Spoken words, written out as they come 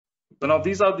So now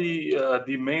these are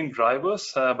the main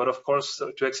drivers, but of course,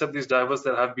 to accept these drivers,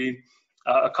 there have been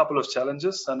a couple of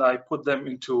challenges, and I put them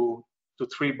into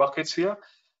three buckets here.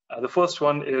 The first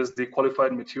one is the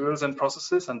qualified materials and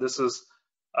processes, and this is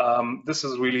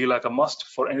really like a must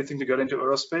for anything to get into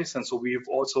aerospace, and so we've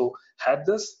also had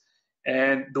this.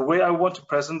 And the way I want to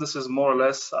present this is more or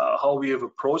less how we have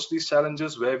approached these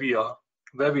challenges, where we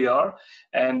are,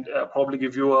 and probably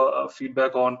give you a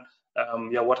feedback on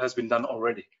what has been done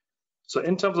already. So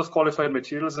in terms of qualified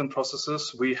materials and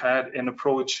processes, we had an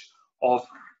approach of,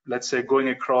 let's say, going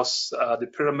across the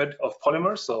pyramid of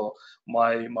polymers. So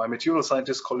my material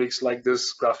scientist colleagues like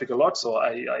this graphic a lot, so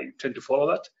I tend to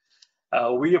follow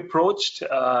that. We approached,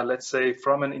 let's say,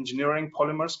 from an engineering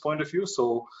polymers point of view,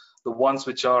 so the ones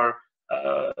which are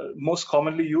most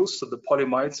commonly used, so the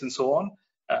polyamides and so on.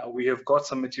 We have got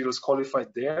some materials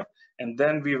qualified there, and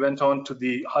then we went on to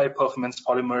the high performance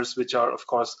polymers, which are, of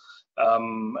course,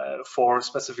 for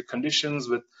specific conditions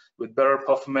with better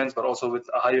performance, but also with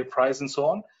a higher price and so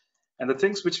on. And the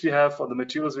things which we have, or the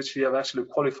materials which we have actually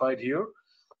qualified here,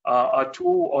 are two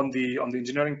on the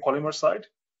engineering polymer side.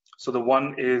 So the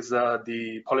one is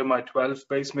the polyamide 12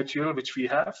 based material which we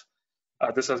have.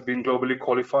 This has been globally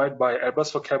qualified by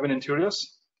Airbus for cabin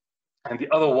interiors, and the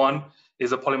other one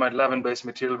is a polyamide 11 based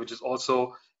material which is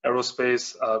also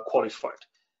aerospace qualified.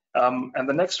 And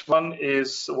the next one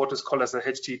is what is called as a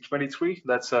HT23.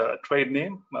 That's a trade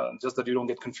name, just that you don't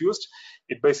get confused.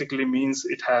 It basically means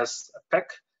it has a PEC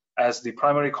as the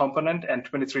primary component and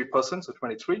 23%, so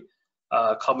 23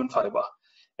 carbon fiber.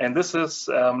 And this is,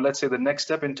 let's say, the next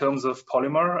step in terms of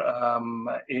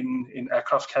polymer in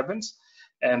aircraft cabins.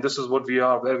 And this is what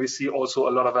where we see also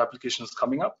a lot of applications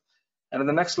coming up. And in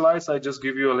the next slides, I just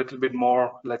give you a little bit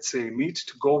more, let's say, meat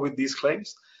to go with these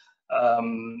claims.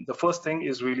 The first thing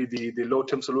is really the low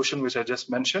temp solution, which I just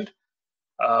mentioned.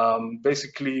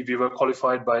 Basically, we were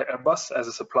qualified by Airbus as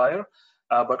a supplier,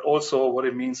 but also what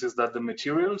it means is that the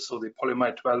material, so the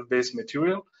polyamide 12 based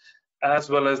material, as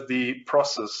well as the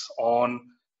process on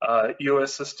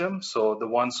EOS system. So the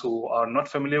ones who are not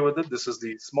familiar with it, this is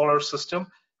the smaller system,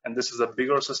 and this is a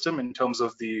bigger system in terms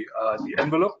of the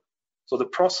envelope. So the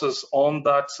process on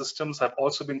that systems have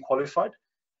also been qualified.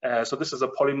 So this is a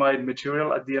polyamide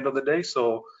material at the end of the day.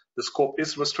 So the scope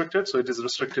is restricted. So it is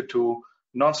restricted to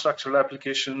non-structural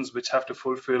applications which have to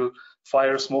fulfill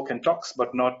fire, smoke, and tox,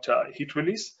 but not heat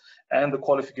release. And the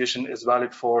qualification is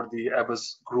valid for the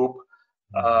Airbus group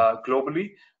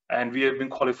globally. And we have been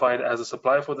qualified as a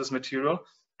supplier for this material.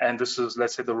 And this is,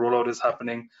 let's say, the rollout is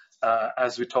happening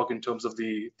as we talk in terms of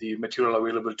the material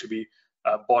available to be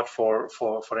bought for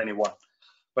anyone.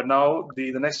 But now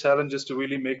the next challenge is to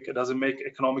really does it make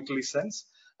economically sense?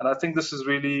 And I think this is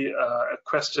really a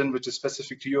question which is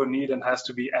specific to your need and has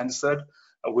to be answered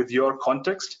with your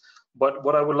context. But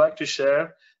what I would like to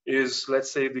share is,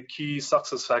 let's say, the key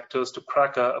success factors to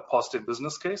crack a positive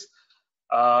business case.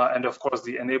 And of course,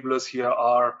 the enablers here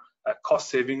are cost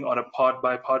saving on a part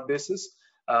by part basis,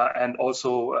 and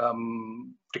also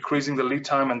decreasing the lead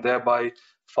time and thereby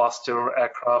faster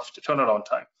aircraft turnaround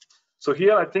time. So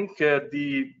here, I think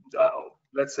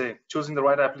let's say, choosing the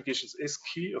right applications is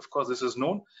key. Of course, this is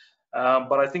known,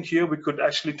 but I think here we could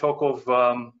actually talk of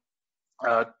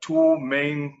two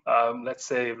main, let's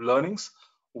say, learnings.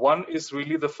 One is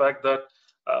really the fact that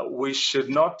we should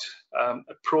not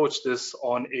approach this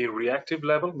on a reactive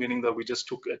level, meaning that we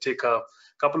just take a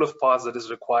couple of parts that is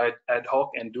required ad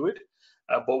hoc and do it,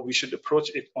 but we should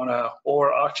approach it on an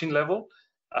overarching level.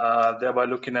 Thereby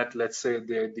looking at, let's say,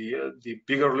 the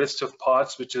bigger list of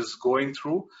parts which is going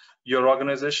through your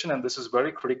organization, and this is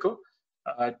very critical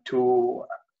to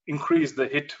increase the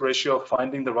hit ratio of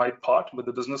finding the right part with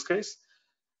the business case.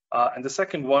 And the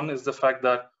second one is the fact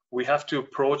that we have to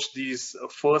approach these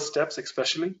first steps,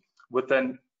 especially with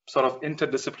an sort of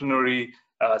interdisciplinary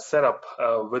setup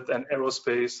with an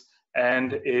aerospace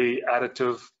and a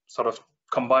additive sort of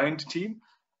combined team.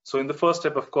 So in the first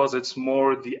step, of course, it's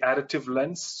more the additive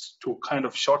lens to kind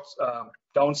of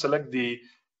down select the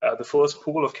first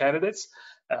pool of candidates,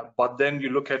 but then you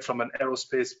look at from an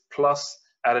aerospace plus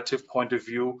additive point of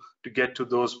view to get to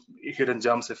those hidden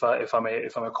gems, if I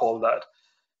may call that.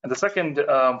 And the second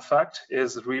fact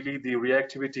is really the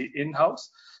reactivity in-house.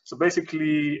 So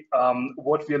basically,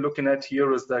 what we are looking at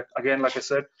here is that, again, like I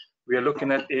said, we are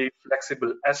looking at a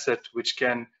flexible asset which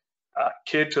can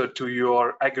cater to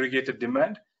your aggregated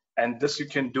demand. And this you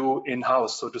can do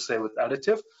in-house, so to say, with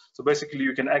additive. So basically,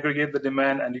 you can aggregate the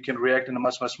demand and you can react in a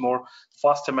much more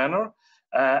faster manner.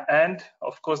 And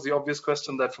of course, the obvious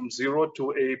question that from zero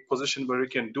to a position where you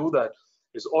can do that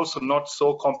is also not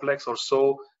so complex or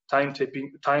so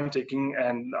time-taking,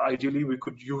 and ideally we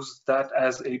could use that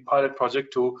as a pilot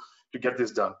project to get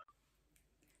this done.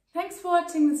 Thanks for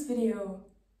watching this video.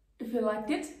 If you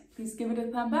liked it, please give it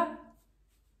a thumb up.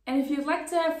 And if you'd like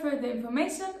to have further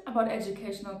information about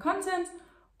educational content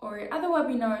or other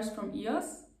webinars from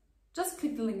EOS, just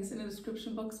click the links in the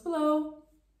description box below.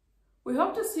 We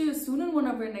hope to see you soon in one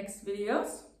of our next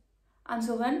videos.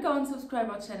 Until then, go and subscribe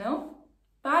our channel.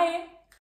 Bye!